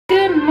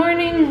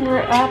morning.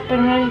 We're up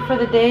and ready for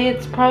the day.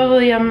 It's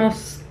probably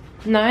almost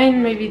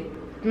 9, maybe,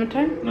 what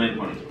time?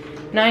 9:20.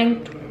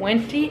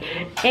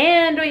 9:20.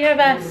 And we have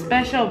a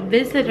special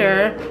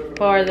visitor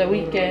for the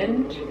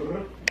weekend.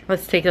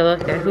 Let's take a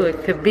look at who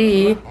it could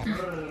be.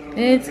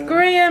 It's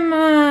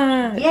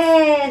Grandma!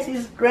 Yes,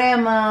 it's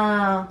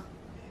Grandma.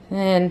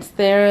 And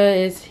Sarah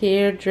is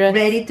here dressed.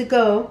 Ready to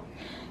go.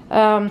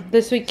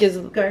 This week is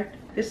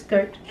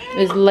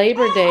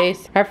Labor Day.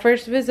 Our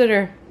first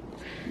visitor.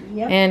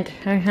 Yep. And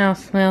our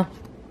house, well,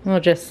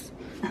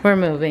 we're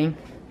moving.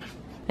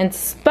 And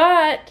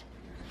Spot,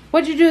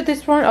 what'd you do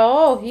this morning?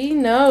 Oh, he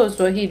knows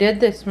what he did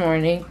this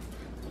morning.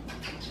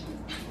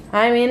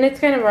 I mean, it's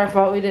kind of our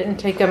fault we didn't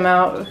take him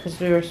out because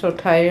we were so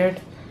tired.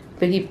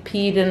 But he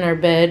peed in our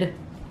bed.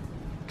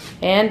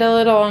 And a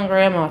little on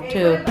Grandma,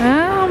 too.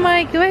 Oh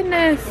my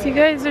goodness, you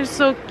guys are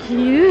so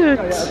cute.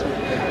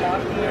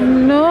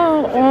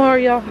 No, are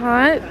y'all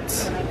hot?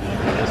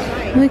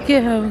 Look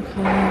at how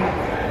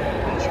cute.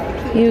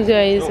 You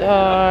guys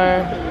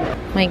are,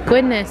 my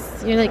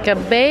goodness, you're like a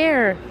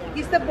bear.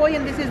 He's the boy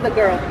and this is the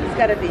girl. It's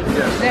gotta be.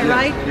 Yes, Is that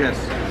right? Yes.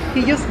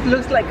 He just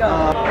looks like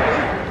a...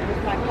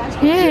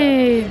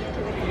 Yay.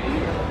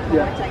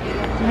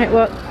 Alright,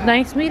 well,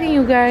 nice meeting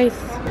you guys.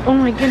 Oh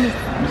my goodness,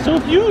 So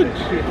huge.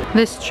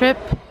 this trip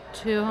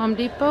to Home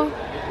Depot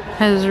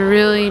has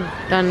really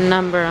done a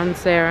number on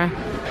Sarah.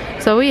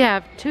 So we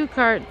have 2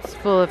 carts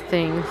full of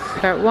things.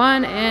 Cart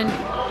 1 and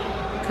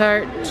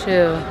cart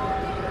 2.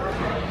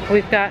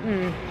 We've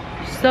gotten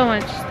so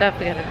much stuff.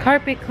 We got a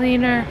carpet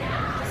cleaner,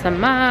 some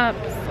mops,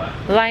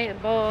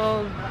 light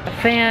bulb, a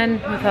fan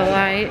with a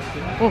light.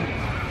 Ooh.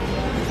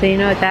 So you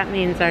know what that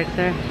means,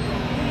 Arthur?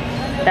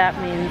 That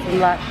means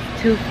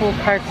 2 full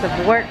carts of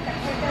work.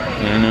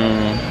 I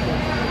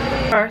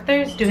know.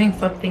 Arthur's doing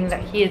something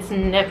that he has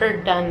never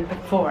done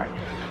before.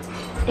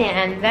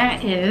 And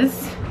that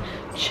is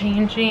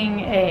changing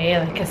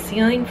like a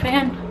ceiling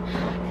fan.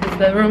 It's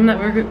the room that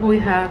we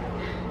have.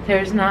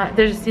 There's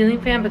a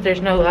ceiling fan, but there's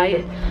no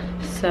light.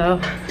 So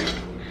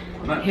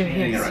I'm not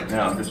changing it right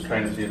now. I'm just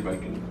trying to see if I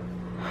can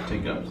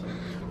take up something.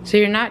 So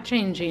you're not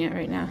changing it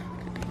right now.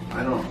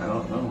 I don't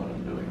know what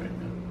I'm doing right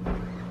now.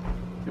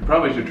 We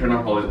probably should turn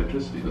off all the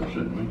electricity though,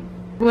 shouldn't we?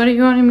 What are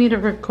you wanting me to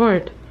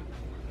record?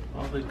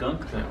 All the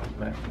gunk that was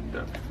vacuumed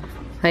up.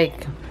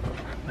 Like,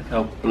 Look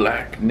how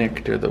black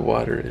nectar the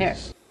water is. here.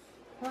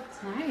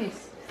 That's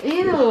nice.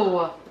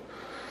 Ew.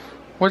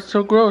 What's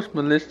so gross,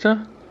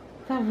 Melissa?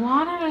 The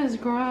water is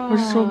gross.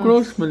 What's so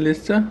gross,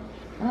 Melissa?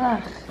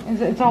 Ugh.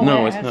 It's all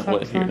No, wet. it's not That's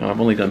wet here. fine. No, I've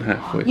only done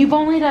halfway. You've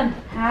only done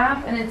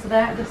half and it's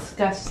that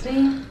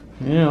disgusting?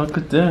 Yeah, look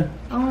at that.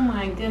 Oh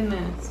my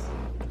goodness.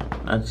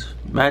 That's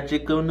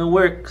magic in the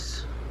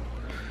works.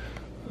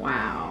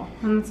 Wow.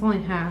 And it's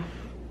only half.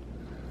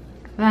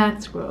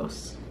 That's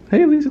gross.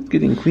 Hey, at least it's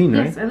getting clean,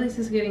 right? Yes, at least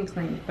it's getting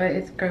clean, but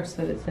it's gross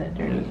that it's that It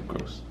dirty. is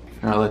gross.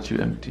 I'll let you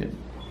empty it.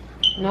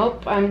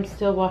 Nope, I'm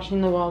still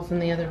washing the walls in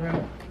the other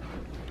room.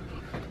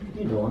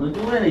 You don't want to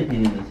do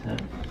anything in this house.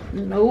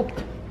 Nope.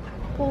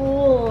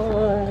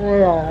 Oh,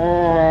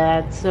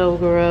 that's so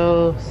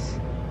gross.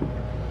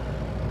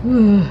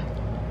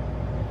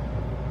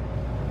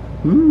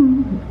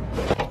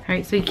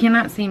 Alright, so you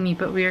cannot see me,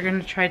 but we are going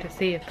to try to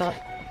see if they'll...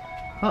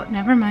 Oh,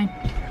 never mind.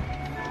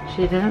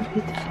 She didn't.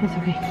 It's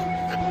okay.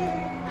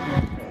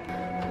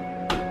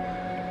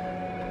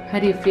 How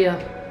do you feel?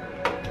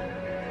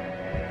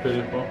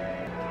 Beautiful.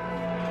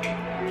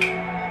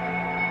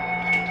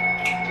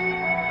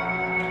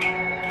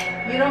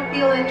 You don't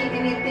feel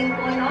anything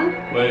going on?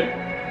 Wait.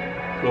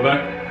 Go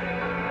back.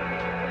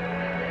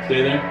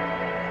 Stay there.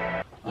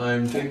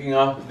 I'm taking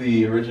off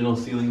the original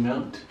ceiling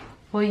mount.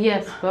 Well,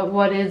 yes, but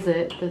what is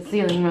it? The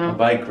ceiling A mount?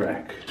 bike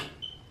rack.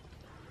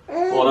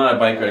 Well, not a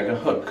bike rack, a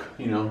hook,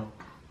 you know.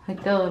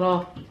 Like the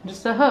little...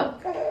 Just a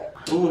hook.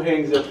 Who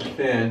hangs up the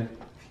fan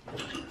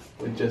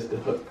with just a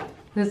hook?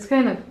 It's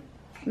kind of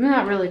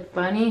not really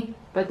funny,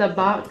 but the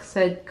box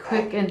said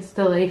quick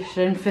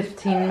installation,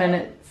 15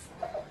 minutes.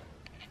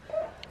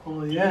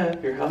 Oh yeah,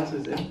 if your house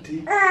is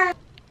empty. How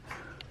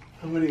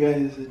many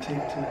guys does it take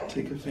to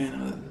take a fan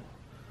out of the...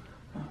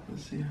 Oh,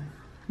 let's see.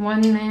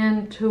 1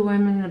 man, 2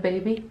 women, and a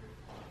baby,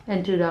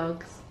 and 2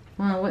 dogs.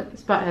 Well, what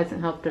Spot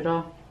hasn't helped at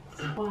all.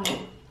 Wow.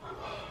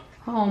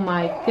 Oh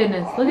my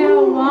goodness, look at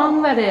how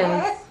long that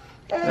is.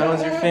 That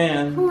was your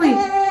fan. Holy.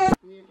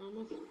 We're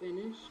almost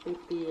finished with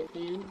the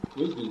fan.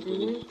 Who's And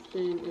this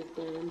fan is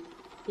done.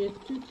 He has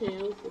 2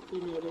 tails, if you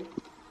notice.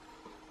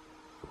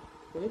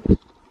 Good.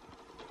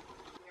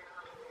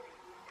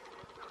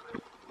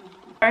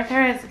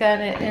 Arthur has got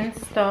it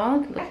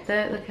installed. Look at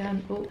that. Look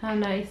how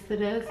nice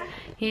it is.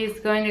 He's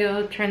going to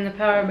go turn the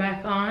power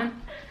back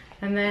on,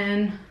 and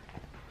then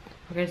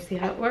we're going to see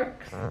how it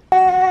works.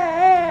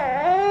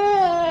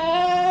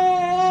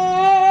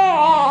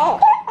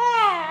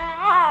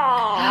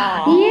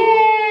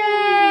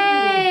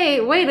 Yay!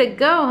 Way to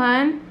go,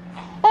 hon.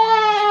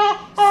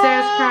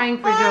 Sarah's crying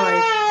for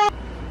joy.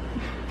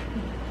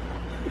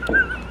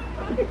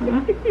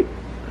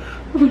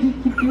 What are you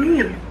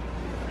doing?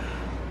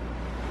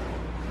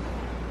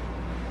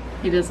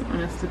 He doesn't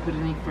want us to put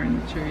any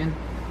furniture in.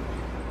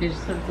 You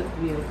just have to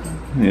be open.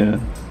 Yeah.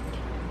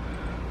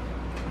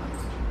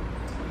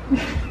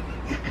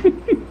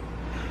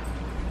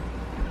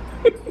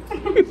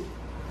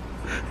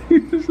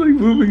 He's just like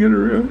moving it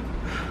around.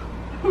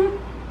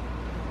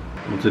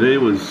 Well, today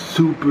was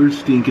super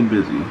stinking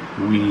busy.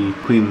 We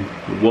cleaned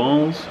the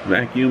walls,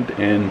 vacuumed,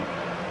 and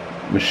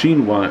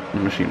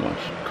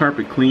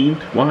carpet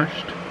cleaned,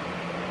 washed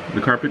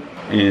the carpet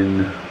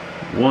in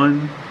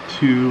 1,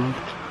 2,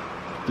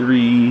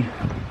 3,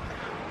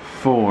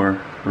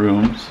 4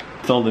 rooms.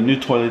 Installed a new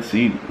toilet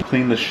seat,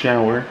 cleaned the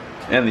shower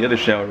and the other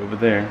shower over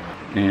there,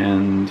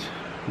 and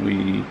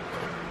we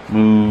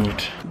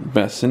moved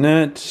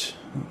bassinet,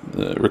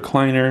 the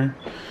recliner,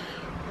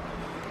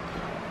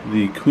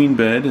 the queen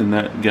bed in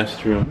that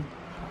guest room,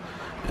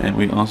 and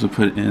we also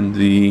put in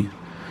the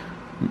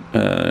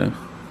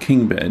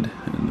king bed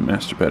in the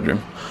master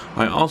bedroom.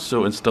 I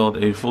also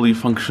installed a fully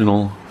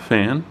functional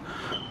fan,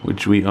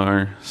 which we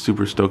are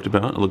super stoked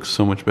about. It looks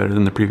so much better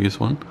than the previous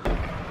one.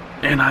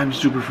 And I'm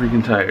super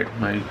freaking tired.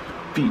 My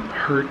feet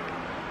hurt,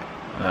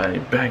 my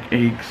back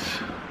aches,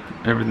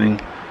 everything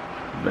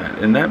bad.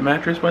 And that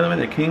mattress, by the way,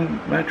 that king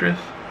mattress,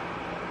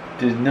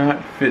 did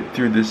not fit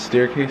through this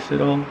staircase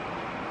at all.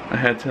 I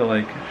had to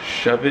like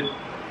shove it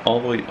all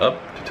the way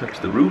up to touch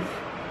the roof.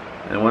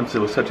 And once it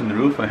was touching the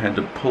roof, I had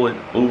to pull it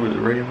over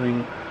the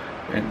railing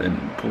and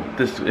then pull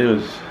this. It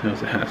was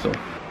a hassle.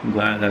 I'm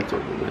glad that's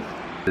over with.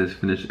 I just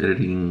finished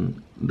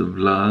editing the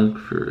vlog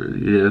for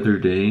the other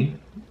day,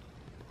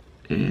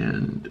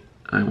 and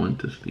I went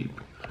to sleep.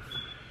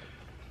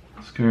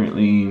 It's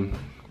currently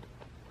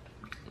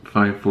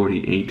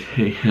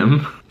 5:48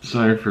 a.m.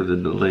 Sorry for the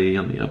delay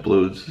on the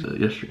uploads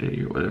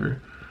yesterday or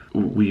whatever.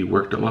 We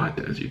worked a lot,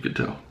 as you could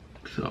tell,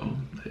 so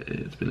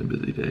it's been a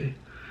busy day.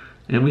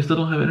 And we still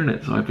don't have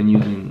internet, so I've been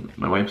using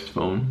my wife's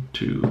phone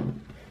to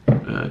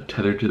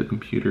tether to the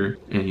computer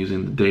and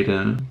using the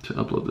data to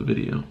upload the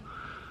video.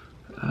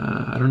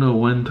 I don't know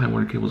when Time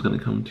Warner Cable is going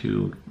to come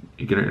to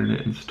get our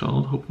internet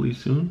installed, hopefully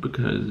soon,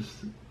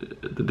 because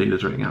the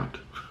data's running out.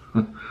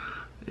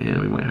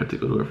 And we might have to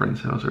go to a friend's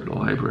house or the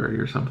library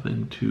or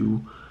something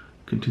to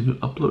continue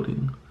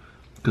uploading.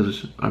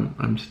 Because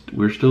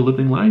we're still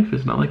living life.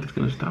 It's not like it's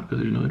going to stop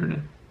because there's no internet.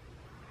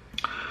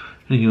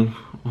 Anywho,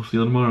 we'll see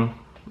you tomorrow.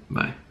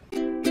 Bye.